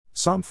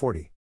Psalm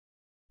 40.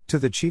 To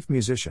the chief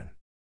musician.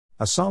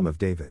 A psalm of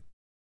David.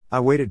 I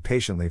waited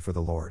patiently for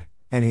the Lord,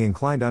 and he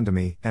inclined unto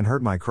me, and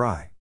heard my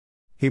cry.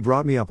 He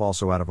brought me up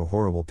also out of a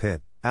horrible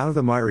pit, out of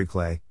the miry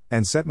clay,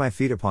 and set my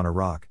feet upon a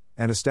rock,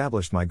 and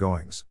established my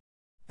goings.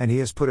 And he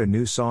has put a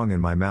new song in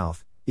my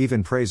mouth,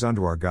 even praise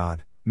unto our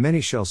God.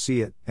 Many shall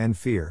see it, and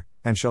fear,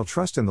 and shall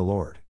trust in the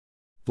Lord.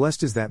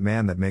 Blessed is that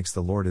man that makes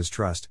the Lord his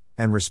trust,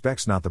 and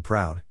respects not the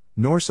proud,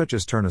 nor such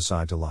as turn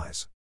aside to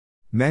lies.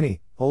 Many,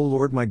 O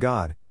Lord my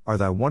God, are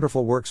thy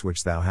wonderful works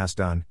which thou hast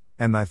done,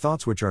 and thy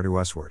thoughts which are to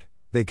usward.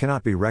 They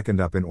cannot be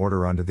reckoned up in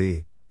order unto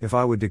thee. If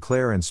I would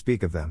declare and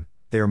speak of them,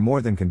 they are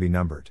more than can be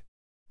numbered.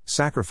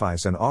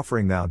 Sacrifice and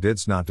offering thou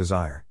didst not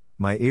desire,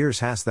 my ears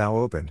hast thou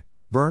opened,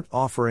 burnt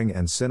offering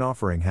and sin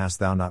offering hast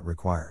thou not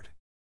required.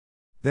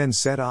 Then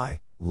said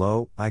I,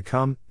 Lo, I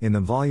come, in the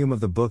volume of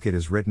the book it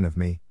is written of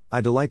me, I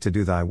delight to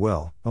do thy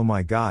will, O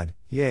my God,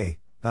 yea,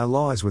 thy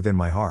law is within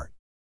my heart.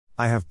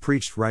 I have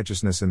preached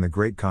righteousness in the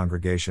great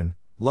congregation,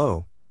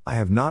 lo, I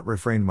have not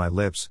refrained my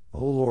lips,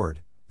 O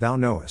Lord, thou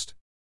knowest.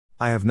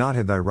 I have not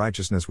hid thy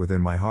righteousness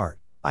within my heart,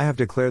 I have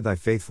declared thy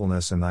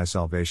faithfulness and thy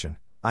salvation,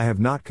 I have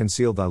not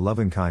concealed thy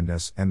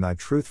lovingkindness and thy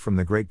truth from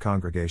the great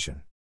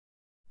congregation.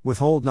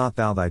 Withhold not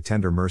thou thy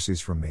tender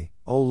mercies from me,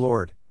 O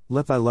Lord,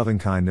 let thy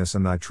lovingkindness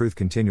and thy truth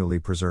continually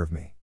preserve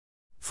me.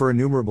 For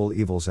innumerable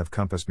evils have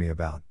compassed me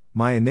about,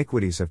 my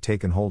iniquities have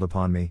taken hold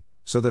upon me,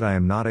 so that I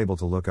am not able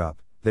to look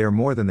up, they are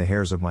more than the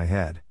hairs of my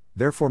head,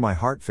 therefore my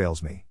heart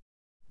fails me.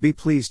 Be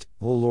pleased,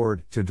 O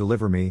Lord, to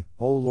deliver me,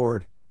 O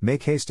Lord,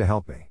 make haste to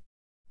help me.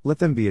 Let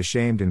them be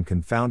ashamed and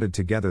confounded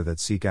together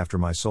that seek after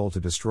my soul to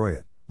destroy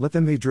it, let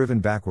them be driven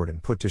backward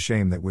and put to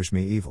shame that wish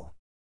me evil.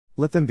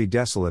 Let them be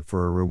desolate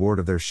for a reward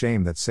of their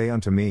shame that say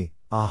unto me,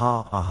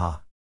 Aha,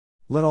 aha.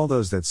 Let all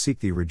those that seek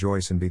thee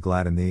rejoice and be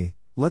glad in thee,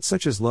 let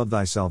such as love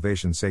thy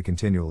salvation say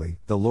continually,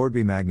 The Lord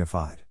be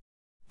magnified.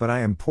 But I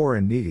am poor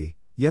and needy,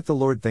 yet the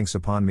Lord thinks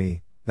upon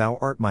me, thou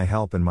art my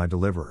help and my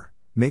deliverer,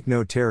 make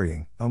no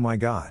tarrying, O my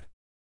God.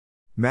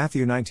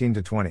 Matthew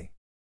 19-20.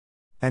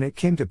 And it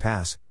came to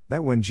pass,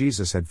 that when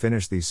Jesus had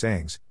finished these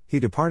sayings, he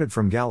departed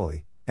from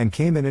Galilee, and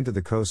came in into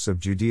the coasts of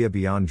Judea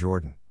beyond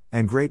Jordan,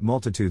 and great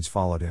multitudes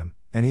followed him,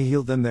 and he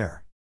healed them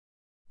there.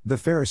 The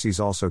Pharisees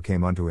also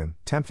came unto him,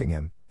 tempting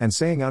him, and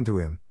saying unto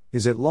him,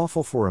 Is it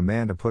lawful for a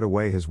man to put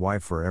away his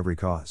wife for every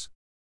cause?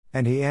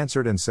 And he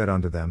answered and said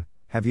unto them,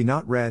 Have ye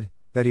not read,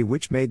 that he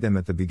which made them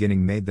at the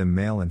beginning made them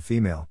male and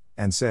female,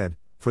 and said,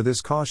 For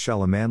this cause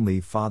shall a man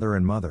leave father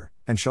and mother,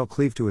 and shall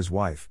cleave to his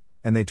wife,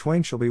 and they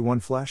twain shall be one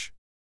flesh?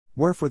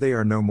 Wherefore they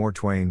are no more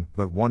twain,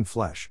 but one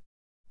flesh.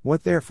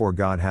 What therefore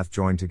God hath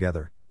joined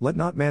together, let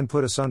not man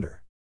put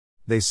asunder.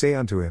 They say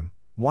unto him,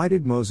 Why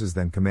did Moses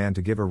then command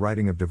to give a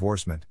writing of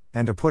divorcement,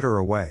 and to put her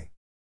away?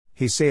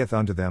 He saith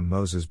unto them,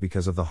 Moses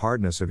because of the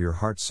hardness of your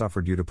hearts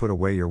suffered you to put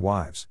away your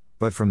wives,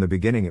 but from the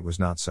beginning it was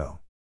not so.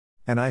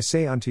 And I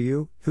say unto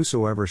you,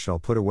 Whosoever shall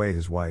put away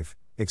his wife,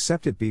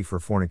 except it be for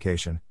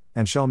fornication,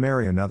 and shall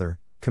marry another,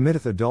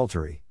 committeth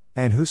adultery,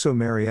 and whoso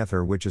marrieth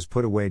her which is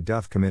put away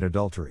doth commit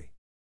adultery.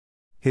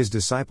 His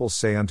disciples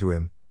say unto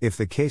him, If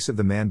the case of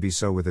the man be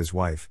so with his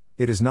wife,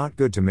 it is not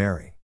good to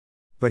marry.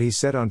 But he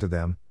said unto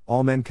them,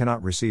 All men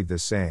cannot receive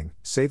this saying,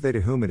 save they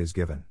to whom it is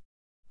given.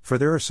 For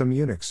there are some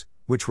eunuchs,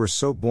 which were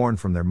so born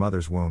from their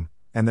mother's womb,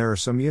 and there are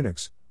some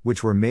eunuchs,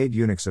 which were made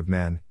eunuchs of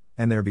men,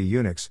 and there be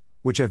eunuchs,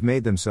 which have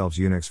made themselves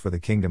eunuchs for the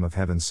kingdom of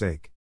heaven's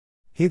sake.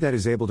 He that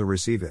is able to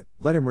receive it,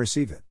 let him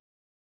receive it.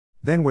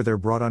 Then were there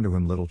brought unto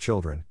him little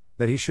children,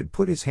 that he should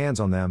put his hands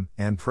on them,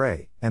 and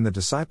pray, and the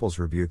disciples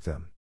rebuked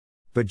them.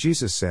 But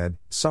Jesus said,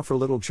 Suffer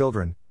little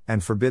children,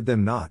 and forbid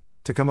them not,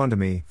 to come unto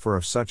me, for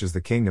of such is the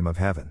kingdom of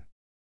heaven.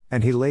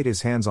 And he laid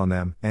his hands on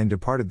them, and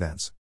departed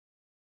thence.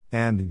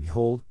 And,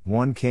 behold,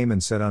 one came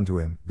and said unto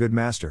him, Good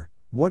Master,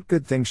 what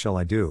good thing shall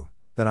I do,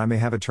 that I may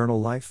have eternal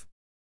life?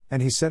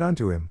 And he said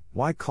unto him,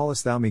 Why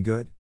callest thou me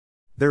good?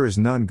 There is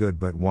none good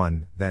but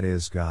one, that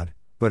is, God.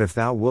 But if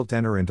thou wilt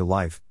enter into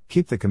life,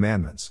 keep the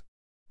commandments.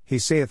 He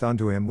saith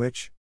unto him,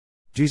 Which?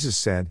 Jesus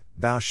said,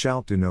 Thou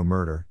shalt do no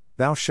murder,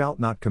 thou shalt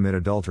not commit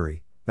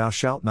adultery, thou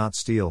shalt not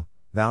steal,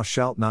 thou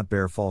shalt not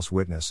bear false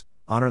witness,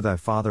 honor thy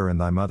father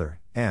and thy mother,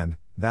 and,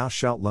 thou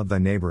shalt love thy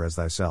neighbor as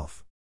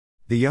thyself.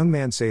 The young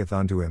man saith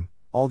unto him,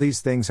 All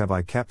these things have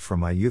I kept from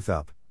my youth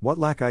up, what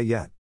lack I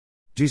yet?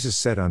 Jesus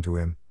said unto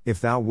him,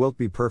 If thou wilt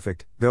be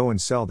perfect, go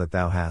and sell that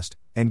thou hast,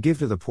 and give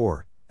to the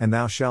poor, and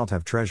thou shalt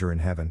have treasure in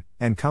heaven,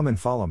 and come and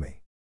follow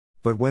me.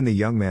 But when the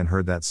young man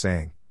heard that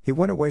saying, he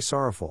went away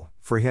sorrowful,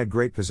 for he had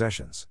great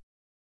possessions.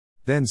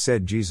 Then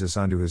said Jesus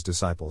unto his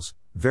disciples,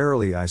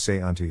 Verily I say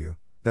unto you,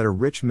 that a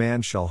rich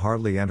man shall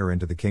hardly enter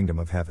into the kingdom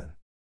of heaven.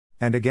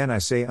 And again I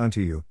say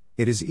unto you,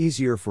 it is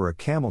easier for a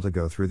camel to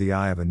go through the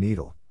eye of a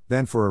needle,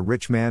 than for a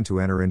rich man to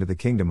enter into the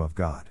kingdom of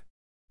God.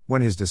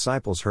 When his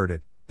disciples heard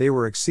it, they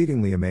were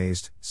exceedingly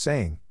amazed,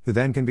 saying, Who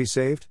then can be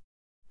saved?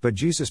 But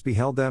Jesus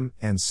beheld them,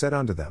 and said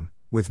unto them,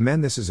 With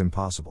men this is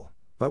impossible,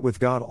 but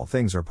with God all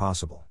things are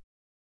possible.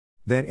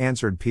 Then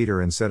answered Peter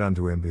and said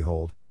unto him,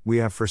 Behold, we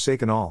have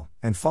forsaken all,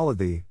 and followed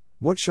thee,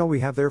 what shall we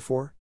have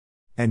therefore?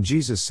 And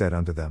Jesus said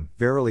unto them,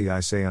 Verily I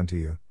say unto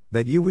you,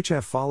 that you which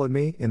have followed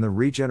me, in the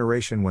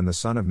regeneration when the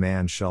Son of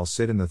Man shall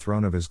sit in the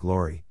throne of his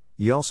glory,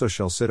 ye also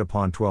shall sit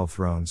upon 12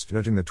 thrones,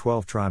 judging the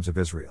 12 tribes of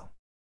Israel.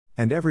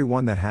 And every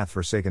one that hath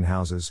forsaken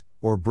houses,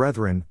 or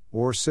brethren,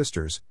 or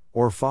sisters,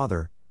 or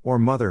father, or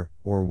mother,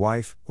 or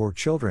wife, or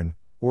children,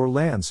 or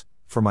lands,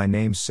 for my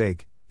name's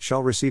sake,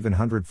 shall receive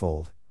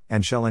 100-fold,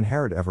 and shall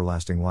inherit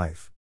everlasting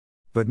life.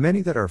 But many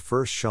that are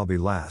first shall be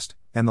last,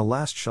 and the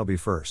last shall be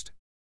first.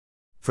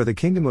 For the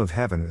kingdom of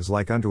heaven is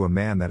like unto a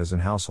man that is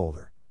an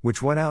householder,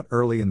 which went out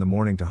early in the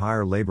morning to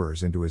hire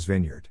laborers into his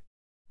vineyard.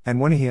 And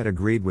when he had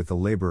agreed with the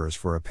laborers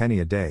for a penny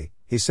a day,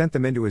 he sent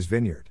them into his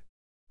vineyard.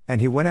 And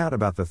he went out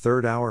about the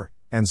 3rd hour,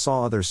 and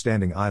saw others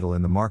standing idle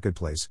in the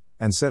marketplace,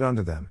 and said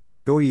unto them,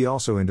 Go ye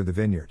also into the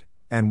vineyard,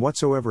 and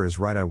whatsoever is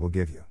right I will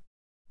give you.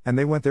 And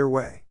they went their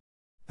way.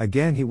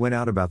 Again he went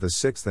out about the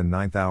 6th and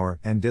 9th hour,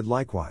 and did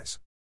likewise.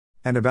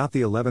 And about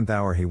the 11th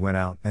hour he went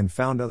out, and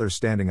found others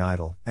standing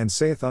idle, and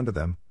saith unto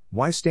them,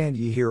 Why stand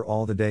ye here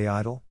all the day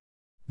idle?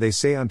 They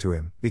say unto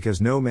him,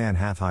 Because no man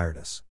hath hired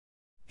us.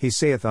 He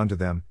saith unto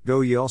them,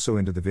 Go ye also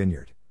into the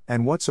vineyard,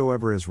 and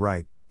whatsoever is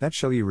right, that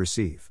shall ye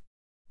receive.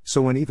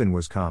 So when even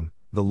was come,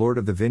 the Lord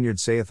of the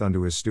vineyard saith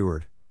unto his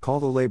steward, Call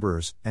the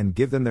laborers, and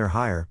give them their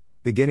hire,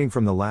 beginning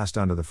from the last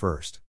unto the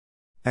first.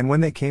 And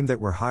when they came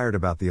that were hired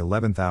about the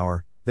 11th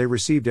hour, they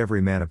received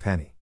every man a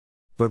penny.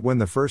 But when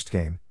the first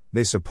came,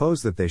 they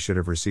supposed that they should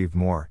have received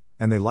more,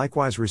 and they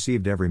likewise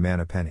received every man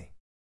a penny.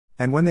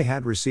 And when they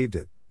had received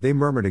it, they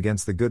murmured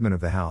against the goodman of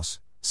the house,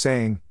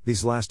 saying,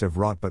 These last have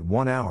wrought but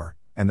 1 hour,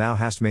 and thou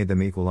hast made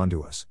them equal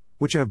unto us,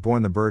 which have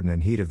borne the burden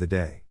and heat of the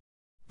day.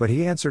 But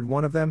he answered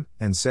one of them,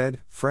 and said,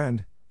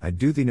 Friend, I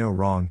do thee no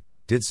wrong,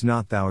 didst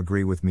not thou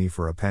agree with me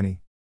for a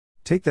penny?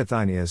 Take that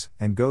thine is,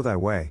 and go thy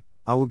way,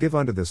 I will give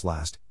unto this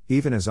last,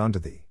 even as unto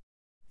thee.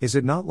 Is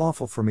it not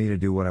lawful for me to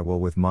do what I will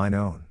with mine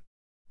own?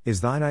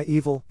 Is thine eye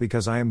evil,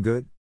 because I am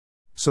good?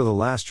 So the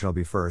last shall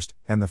be first,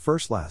 and the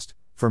first last,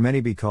 for many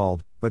be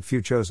called, but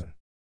few chosen.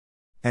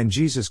 And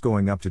Jesus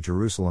going up to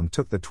Jerusalem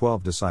took the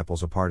 12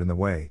 disciples apart in the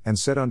way, and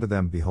said unto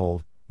them,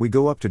 Behold, we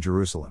go up to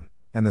Jerusalem,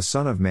 and the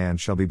Son of Man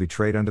shall be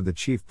betrayed unto the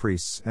chief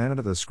priests and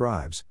unto the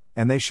scribes,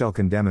 and they shall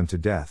condemn him to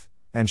death,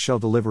 and shall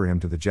deliver him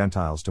to the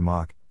Gentiles to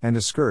mock, and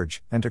to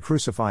scourge, and to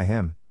crucify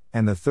him,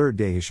 and the 3rd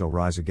day he shall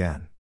rise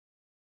again.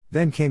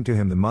 Then came to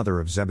him the mother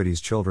of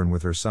Zebedee's children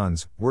with her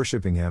sons,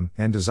 worshipping him,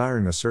 and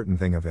desiring a certain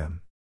thing of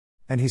him.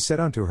 And he said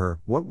unto her,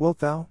 What wilt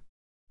thou?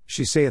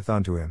 She saith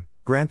unto him,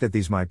 Grant that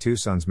these my 2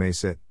 sons may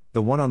sit,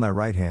 the one on thy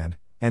right hand,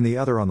 and the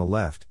other on the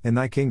left, in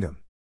thy kingdom.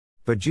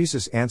 But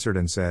Jesus answered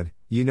and said,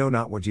 Ye know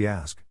not what ye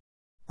ask.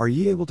 Are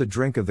ye able to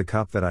drink of the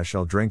cup that I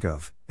shall drink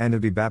of, and to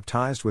be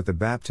baptized with the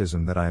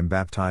baptism that I am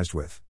baptized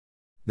with?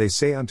 They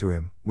say unto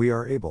him, We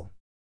are able.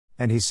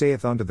 And he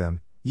saith unto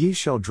them, Ye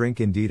shall drink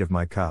indeed of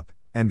my cup,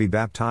 and be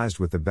baptized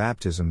with the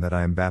baptism that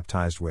I am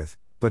baptized with,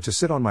 but to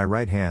sit on my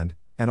right hand,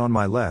 and on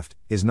my left,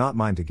 is not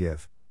mine to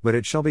give, but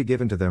it shall be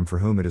given to them for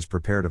whom it is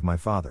prepared of my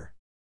Father.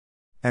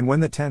 And when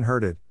the 10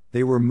 heard it,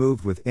 they were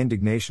moved with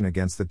indignation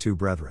against the 2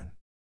 brethren.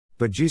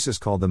 But Jesus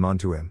called them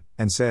unto him,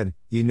 and said,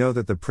 Ye know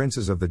that the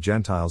princes of the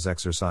Gentiles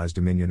exercise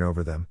dominion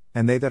over them,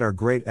 and they that are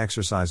great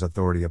exercise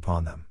authority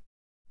upon them.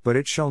 But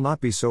it shall not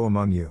be so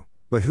among you,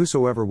 but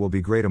whosoever will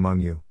be great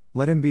among you,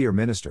 let him be your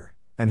minister,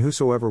 and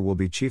whosoever will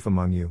be chief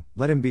among you,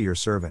 let him be your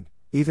servant,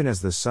 even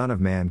as the Son of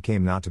Man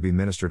came not to be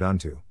ministered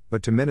unto,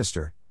 but to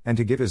minister, and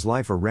to give his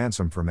life a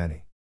ransom for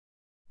many.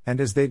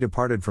 And as they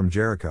departed from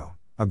Jericho,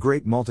 a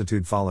great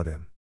multitude followed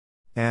him.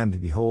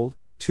 And, behold,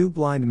 2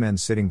 blind men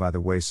sitting by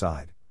the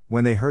wayside,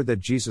 when they heard that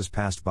Jesus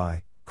passed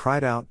by,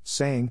 cried out,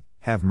 saying,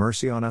 Have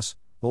mercy on us,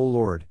 O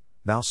Lord,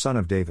 thou Son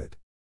of David.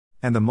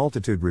 And the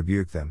multitude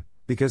rebuked them,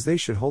 because they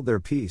should hold their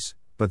peace,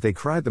 but they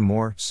cried the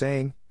more,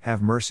 saying,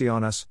 Have mercy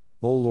on us,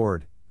 O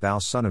Lord, thou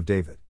Son of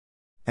David.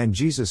 And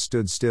Jesus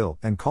stood still,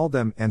 and called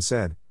them, and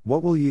said,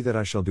 What will ye that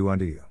I shall do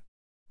unto you?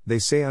 They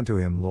say unto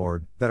him,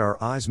 Lord, that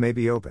our eyes may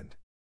be opened.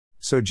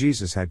 So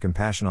Jesus had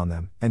compassion on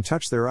them, and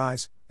touched their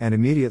eyes, and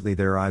immediately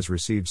their eyes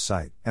received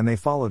sight, and they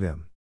followed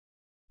him.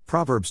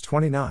 Proverbs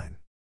 29.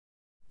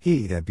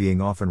 He that being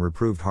often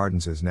reproved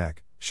hardens his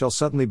neck, shall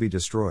suddenly be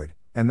destroyed,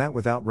 and that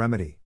without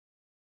remedy.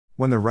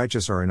 When the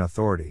righteous are in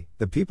authority,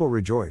 the people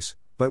rejoice,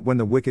 but when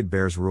the wicked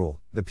bears rule,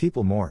 the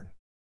people mourn.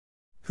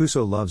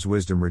 Whoso loves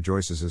wisdom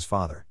rejoices his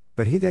father,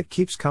 but he that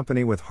keeps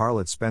company with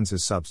harlots spends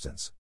his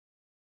substance.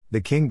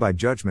 The king by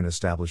judgment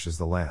establishes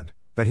the land,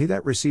 but he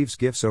that receives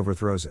gifts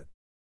overthrows it.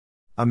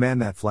 A man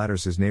that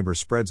flatters his neighbor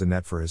spreads a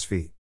net for his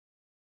feet.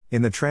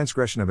 In the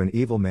transgression of an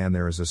evil man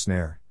there is a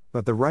snare,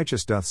 but the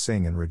righteous doth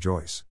sing and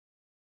rejoice.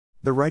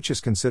 The righteous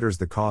considers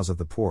the cause of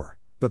the poor,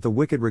 but the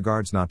wicked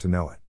regards not to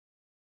know it.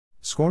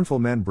 Scornful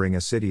men bring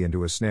a city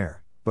into a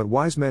snare, but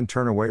wise men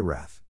turn away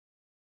wrath.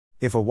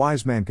 If a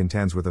wise man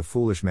contends with a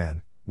foolish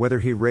man, whether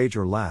he rage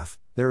or laugh,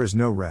 there is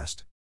no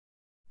rest.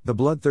 The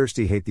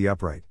bloodthirsty hate the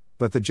upright,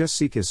 but the just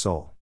seek his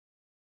soul.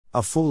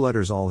 A fool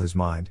utters all his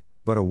mind,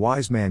 but a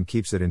wise man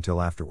keeps it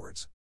until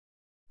afterwards.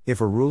 If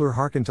a ruler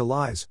hearken to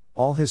lies,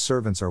 all his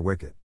servants are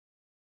wicked.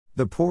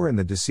 The poor and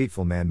the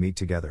deceitful man meet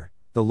together,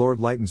 the Lord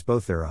lightens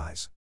both their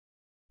eyes.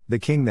 The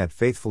king that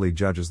faithfully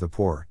judges the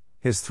poor,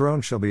 his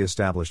throne shall be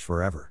established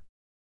forever.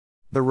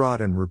 The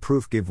rod and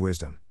reproof give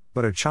wisdom,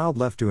 but a child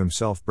left to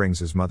himself brings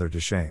his mother to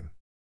shame.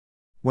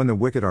 When the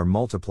wicked are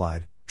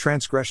multiplied,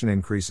 transgression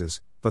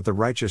increases, but the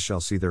righteous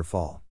shall see their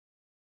fall.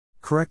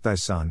 Correct thy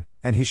son,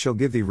 and he shall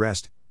give thee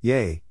rest,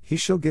 yea, he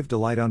shall give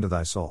delight unto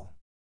thy soul.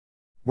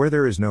 Where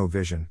there is no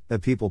vision, the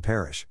people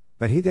perish,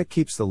 but he that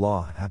keeps the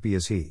law, happy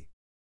is he.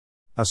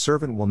 A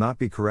servant will not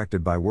be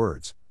corrected by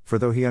words, for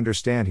though he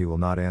understand he will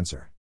not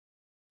answer.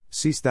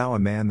 Seest thou a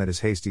man that is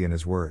hasty in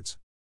his words?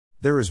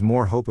 There is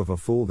more hope of a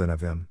fool than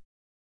of him.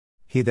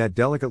 He that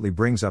delicately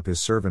brings up his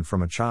servant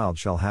from a child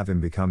shall have him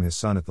become his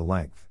son at the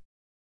length.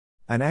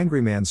 An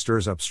angry man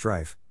stirs up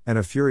strife, and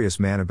a furious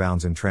man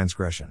abounds in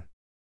transgression.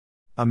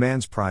 A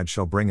man's pride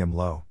shall bring him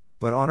low,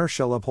 but honor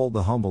shall uphold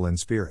the humble in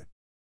spirit.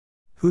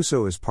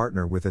 Whoso is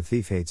partner with a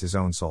thief hates his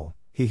own soul,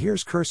 he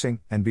hears cursing,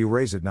 and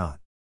bewrays it not.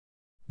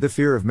 The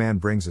fear of man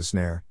brings a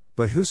snare,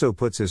 but whoso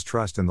puts his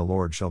trust in the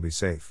Lord shall be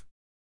safe.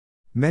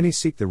 Many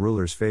seek the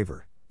ruler's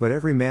favor, but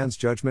every man's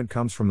judgment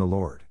comes from the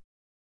Lord.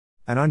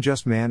 An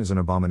unjust man is an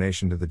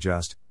abomination to the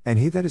just, and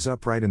he that is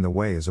upright in the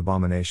way is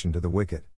abomination to the wicked.